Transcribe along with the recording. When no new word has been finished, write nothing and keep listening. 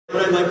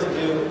What I'd like to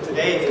do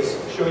today is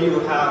show you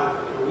how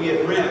we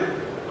at RIM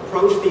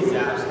approach these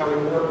apps, how we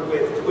work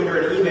with Twitter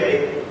and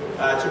eBay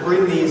to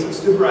bring these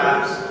super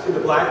apps to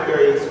the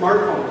BlackBerry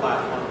smartphone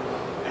platform,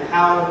 and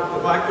how the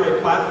BlackBerry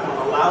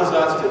platform allows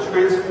us to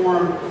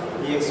transform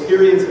the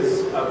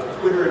experiences of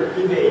Twitter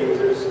and eBay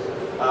users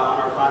on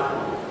our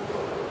platform.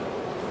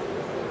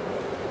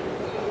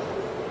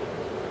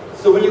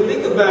 So when you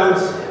think about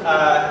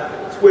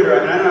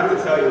Twitter, I don't have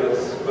to tell you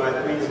this, but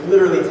it's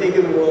literally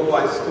taken the world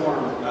by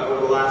storm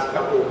over the last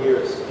couple of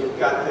years. You've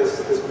got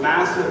this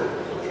massive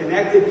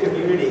connected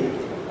community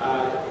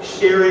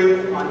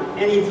sharing on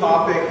any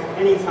topic,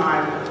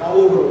 anytime,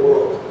 all over the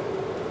world.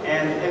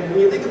 And when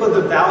you think about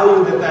the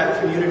value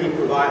that community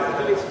provides,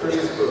 that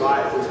experience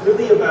provides, it's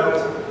really about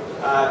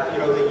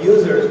the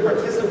users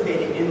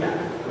participating in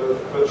that,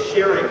 about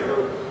sharing,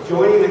 about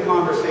joining the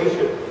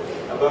conversation,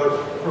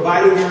 about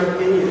providing their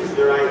opinions,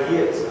 their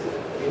ideas.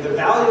 I mean, the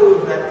value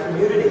of that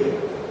community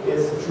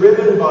is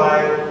driven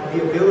by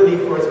the ability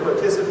for its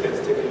participants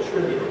to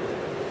contribute.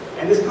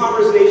 And this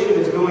conversation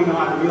is going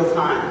on real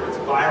time. It's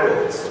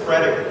viral, it's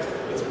spreading,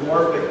 it's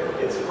morphing,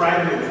 it's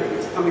fragmenting,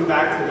 it's coming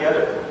back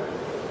together.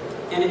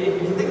 And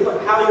if you think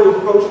about how you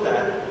approach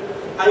that,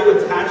 how you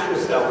attach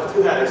yourself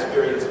to that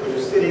experience when you're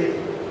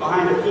sitting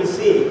behind a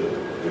PC,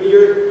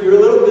 you're a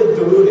little bit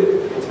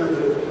diluted in terms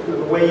of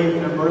the way you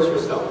can immerse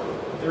yourself.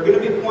 There are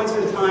going to be points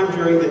in time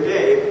during the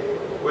day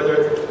where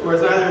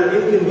it's either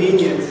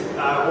inconvenient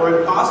or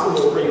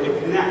impossible for you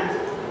to connect.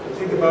 You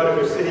think about if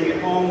you're sitting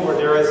at home, or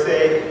dare I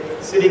say,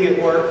 sitting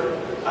at work,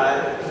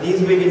 these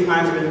may be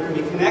times when you can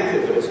be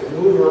connected, but as you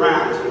move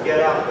around, as you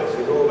get up, as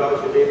you go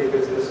about your daily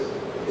business,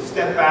 you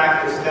step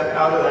back, you step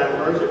out of that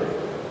immersion.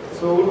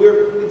 So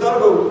when we thought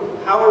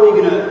about how are we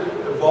going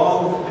to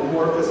evolve and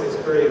morph this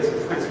experience and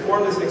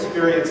transform this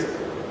experience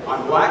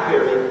on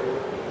BlackBerry,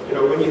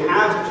 when you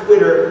have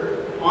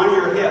Twitter on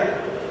your hip,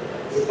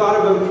 we thought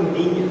about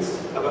convenience,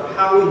 about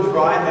how we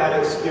drive that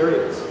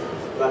experience,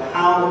 about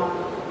how,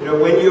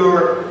 when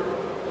you're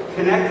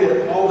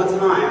connected all the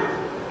time,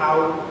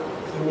 how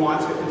you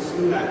want to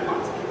consume that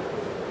content.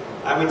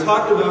 And we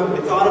thought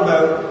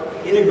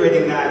about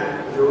integrating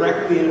that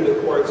directly into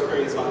the core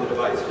experience on the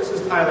device, just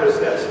as Tyler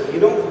says. So you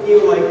don't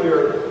feel like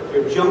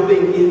you're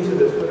jumping into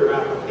the Twitter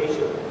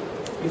application.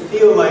 You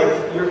feel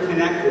like you're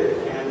connected,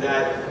 and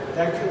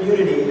that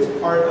community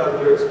is part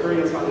of your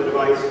experience on the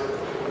device,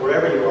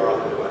 wherever you are on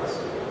the device.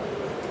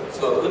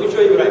 So let me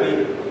show you what I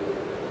mean.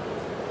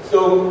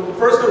 So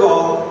first of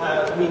all,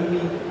 we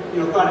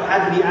thought it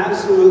had to be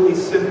absolutely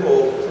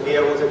simple to be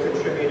able to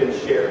contribute and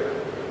share.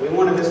 We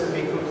wanted this to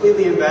be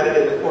completely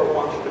embedded in the core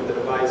function of the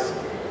device.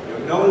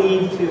 No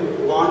need to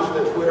launch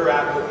the Twitter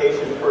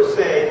application per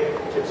se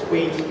to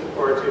tweet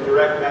or to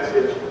direct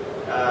message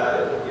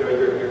your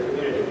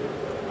community.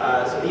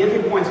 So the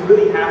entry points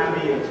really have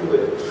to be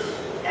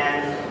intuitive.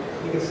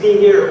 And you can see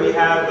here we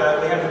have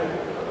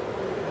the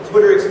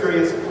Twitter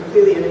experience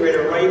completely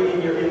integrated right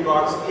in your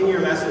inbox, in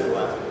your message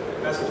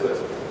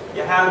list.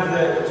 You have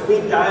the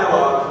tweet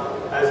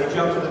dialog as you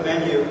jump to the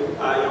menu.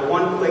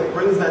 One click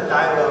brings that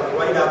dialog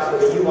right up, so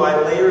the UI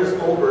layers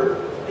over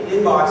the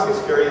inbox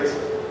experience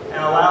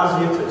and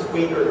allows you to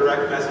tweet or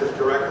direct message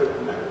directly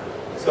from there.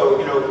 So,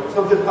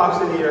 something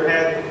pops into your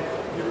head,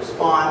 you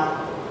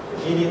respond,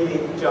 immediately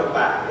jump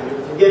back. And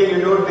if you're getting your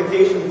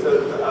notifications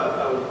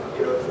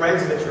of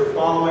threads that you're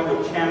following,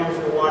 of channels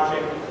you're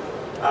watching,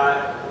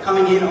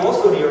 coming in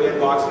also to your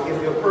inbox, it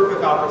gives you a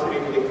perfect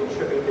opportunity to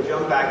contribute, to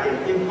jump back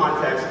in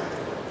context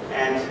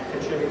and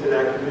contribute to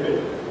that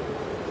community.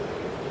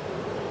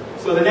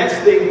 So the next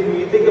thing, when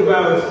you think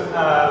about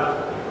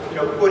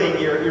putting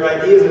your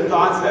ideas and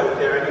thoughts out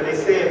there, I mean, they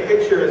say a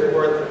picture is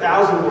worth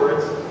 1,000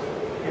 words.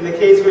 In the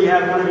case where you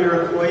have one of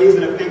your employees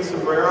in a big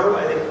sombrero,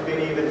 I think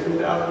maybe even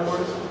 2,000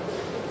 words.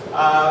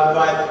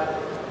 But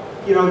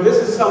this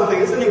is something,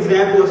 it's an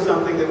example of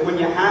something that when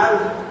you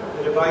have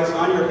the device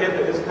on your hip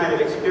and this kind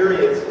of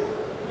experience,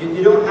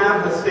 you don't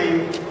have the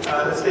same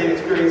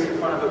experience in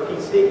front of a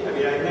PC. I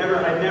mean,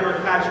 I'd never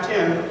catch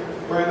Tim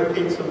wearing a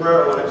pink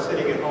sombrero when I'm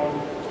sitting at home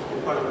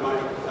in front of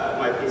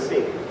my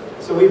PC.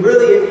 So we've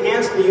really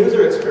enhanced the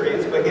user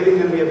experience by giving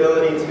them the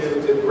ability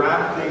to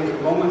grab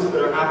things, moments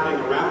that are happening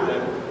around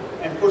them,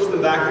 and push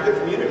them back to the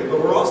community.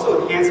 But we're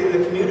also enhancing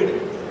the community,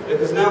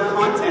 because now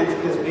content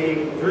is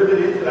being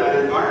driven into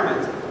that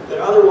environment that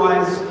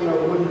otherwise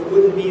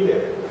wouldn't be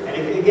there.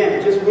 And again,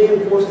 it just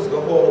reinforces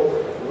the whole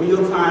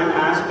real-time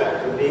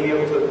aspect of being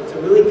able to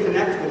really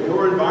connect with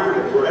your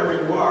environment wherever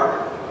you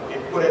are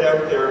and put it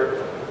out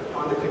there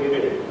on the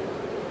community.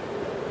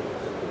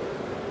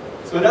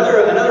 So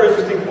another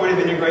interesting point of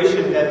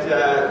integration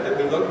that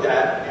we looked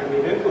at and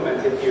we've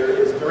implemented here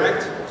is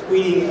direct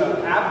tweeting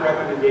of app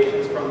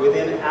recommendations from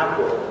within App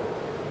World.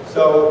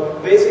 So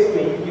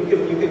basically, you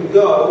can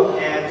go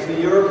and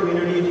to your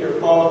community, to your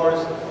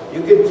followers,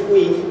 you can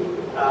tweet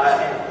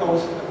and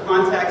post a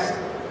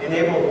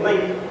context-enabled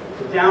link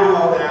to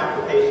download an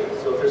application.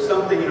 So if there's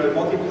something, a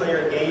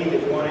multiplayer game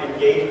that you want to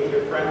engage with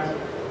your friends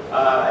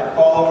and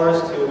followers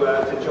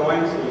to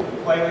join, so you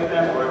can play with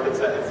them, or if it's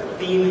a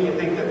theme that you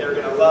think that they're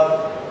going to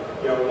love,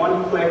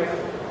 one click,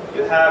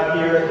 you have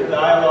here the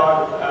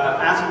dialogue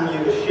asking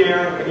you to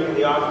share, giving you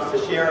the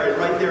options to share, and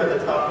right there at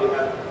the top you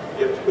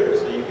have Twitter,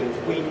 so you can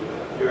tweet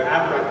your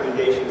app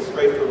recommendations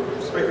straight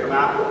from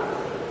Apple.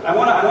 I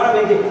want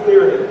to make it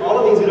clear that all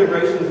of these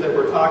integrations that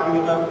we're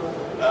talking about,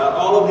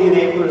 all of the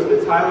enablers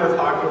that Tyler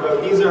talked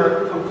about, these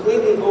are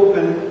completely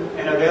open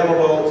and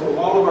available to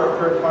all of our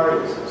third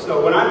parties.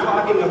 So when I'm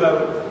talking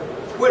about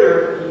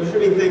Twitter, you should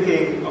be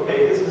thinking,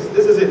 okay,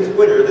 this isn't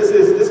Twitter. This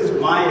is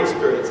my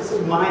experience. This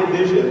is my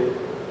vision,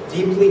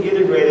 deeply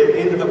integrated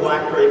into the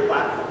BlackBerry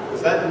platform,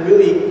 because that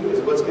really is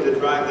what's going to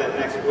drive that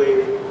next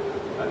wave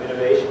of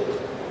innovation.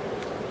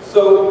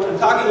 So I'm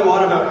talking a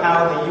lot about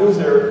how the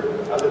user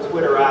of the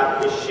Twitter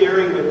app is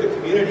sharing with the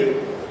community,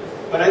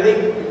 but I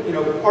think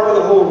part of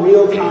the whole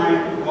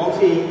real-time,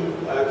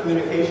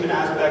 multi-communication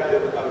aspect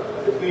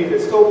of the community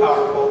that's so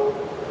powerful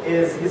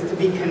is to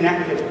be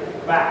connected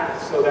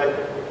back, so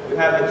that you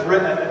have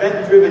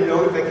event-driven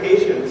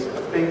notifications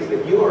of things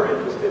that you are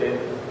interested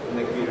in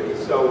the community.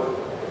 So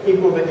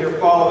people that you're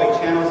following,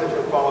 channels that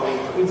you're following,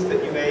 tweets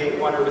that you may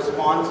want to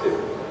respond to.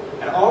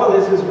 And all of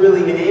this is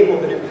really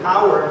enabled and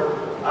empowered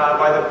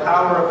by the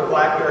power of the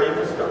BlackBerry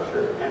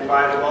infrastructure and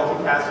by the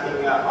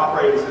multitasking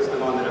operating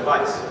system on the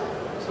device.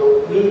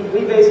 So we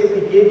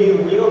basically give you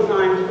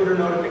real-time Twitter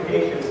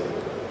notifications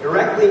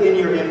directly in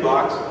your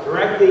inbox,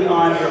 directly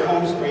on your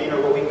home screen,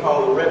 or what we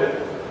call the ribbon,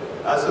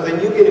 so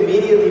that you can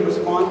immediately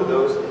respond to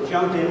those and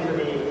jump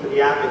into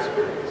the app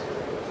experience.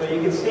 So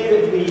you can see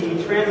that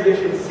we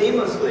transition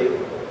seamlessly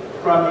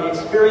from the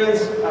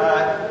experience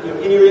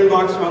in your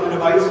inbox or on the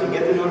device, you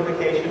get the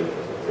notification,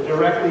 to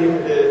directly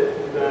into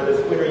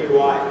the Twitter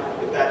UI,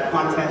 with that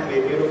content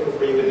made beautiful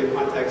for you in the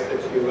context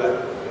that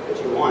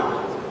you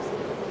want.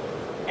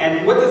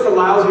 And what this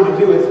allows you to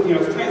do is,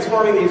 it's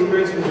transforming the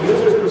experience from the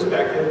user's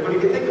perspective, but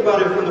if you think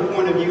about it from the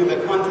point of view of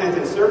the content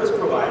and service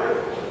provider,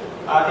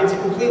 it's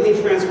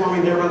completely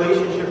transforming their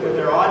relationship with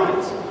their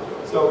audience.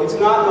 So it's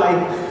not like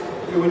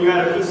when you're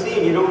at a PC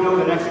and you don't know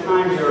the next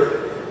time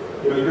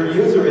your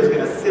user is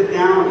going to sit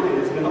down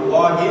and is going to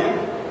log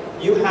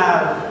in. You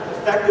have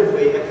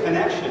effectively a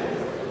connection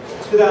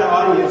to that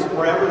audience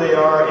wherever they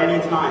are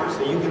anytime.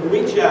 So you can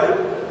reach out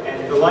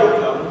and delight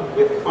them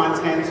with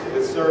content,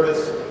 with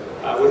service,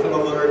 with an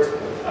alert,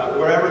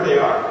 wherever they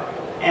are.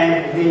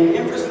 And the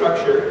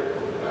infrastructure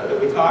that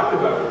we talked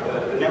about,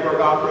 the network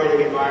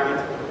operating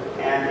environment,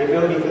 and the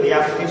ability for the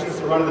applications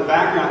to run in the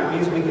background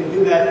means we can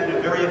do that in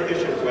a very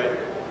efficient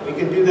way. We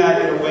can do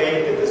that in a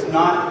way that does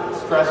not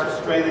stress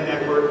or strain the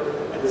network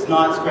and does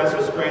not stress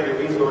or strain the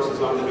resources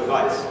on the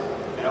device.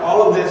 And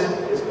all of this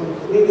is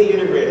completely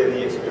integrated in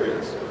the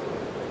experience.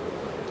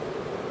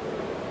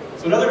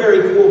 So another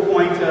very cool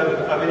point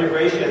of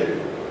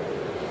integration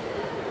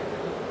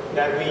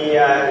that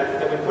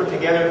we put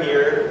together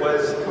here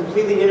was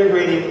completely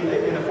integrating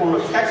in the form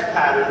of text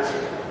patterns,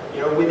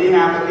 within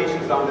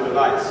applications on the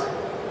device.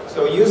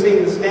 So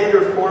using the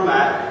standard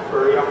format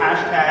for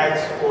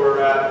hashtags,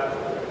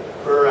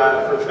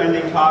 for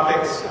trending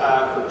topics,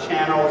 for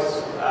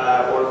channels,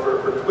 or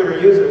for Twitter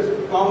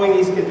users, following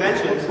these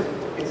conventions,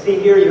 you can see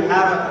here you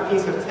have a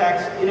piece of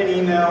text in an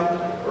email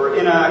or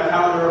in a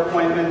calendar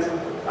appointment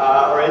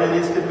or in an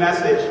instant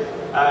message.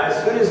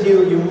 As soon as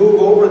you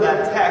move over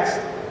that text,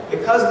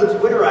 because the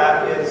Twitter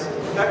app is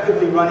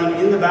effectively running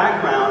in the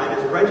background and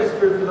is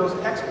registered for those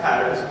text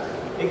patterns,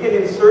 it can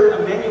insert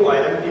a menu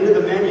item into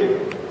the menu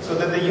so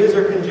that the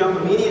user can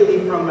jump immediately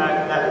from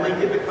that link.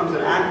 It becomes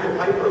an active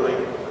hyperlink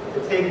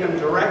to take them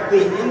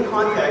directly in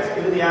context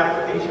into the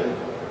application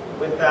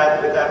with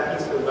that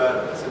piece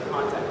of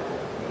content.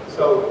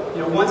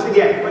 So, once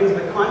again, it brings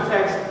the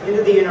context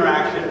into the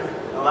interaction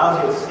and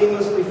allows you to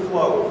seamlessly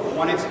flow from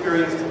one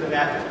experience to the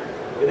next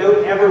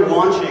without ever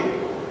launching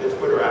the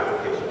Twitter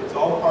application. It's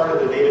all part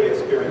of the native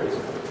experience.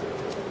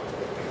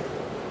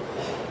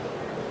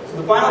 So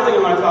the final thing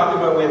I want to talk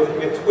about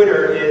with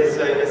Twitter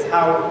is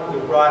how we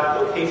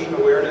brought location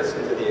awareness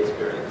into the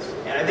experience.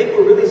 And I think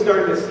we're really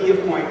starting to see a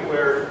point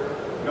where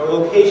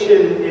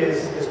location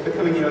is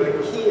becoming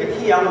a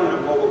key element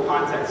of mobile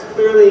context.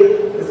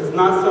 Clearly, this is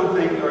not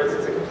something, or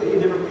it's a completely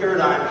different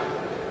paradigm,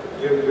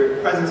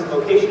 your presence and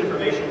location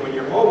information when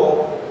you're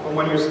mobile from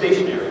when you're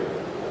stationary.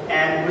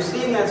 And we're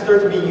seeing that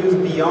start to be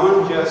used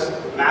beyond just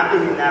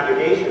mapping and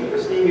navigation.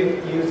 We're seeing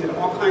it used in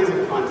all kinds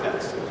of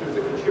contexts, in terms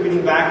of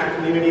contributing back to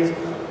communities,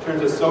 in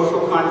terms of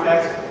social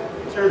context,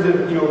 in terms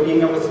of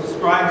being able to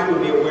subscribe to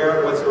and be aware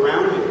of what's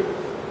around you.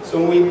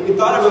 So when we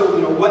thought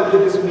about what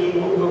did this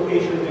mean, what would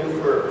location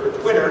do for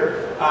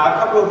Twitter, a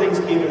couple of things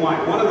came to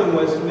mind. One of them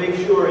was to make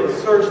sure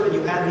in search that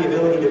you had the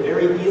ability to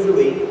very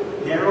easily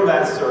narrow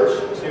that search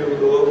to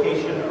the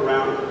location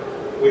around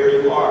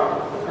where you are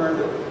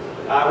currently.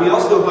 We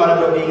also thought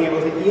about being able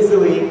to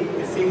easily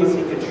and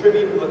seamlessly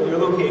contribute your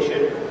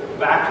location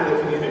back to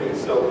the community.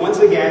 So once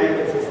again,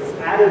 it's this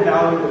added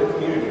value to the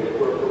community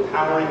that we're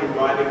powering and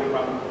driving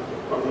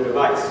from the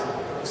device.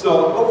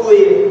 So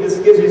hopefully this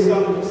gives you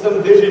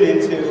some vision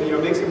into,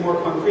 makes it more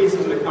concrete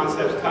some of the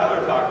concepts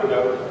Tyler talked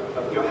about,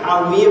 of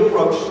how we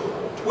approach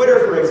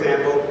Twitter, for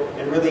example,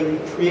 and really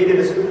created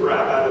a super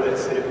app out of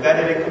this and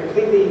embedded it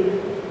completely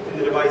in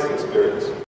the device experience.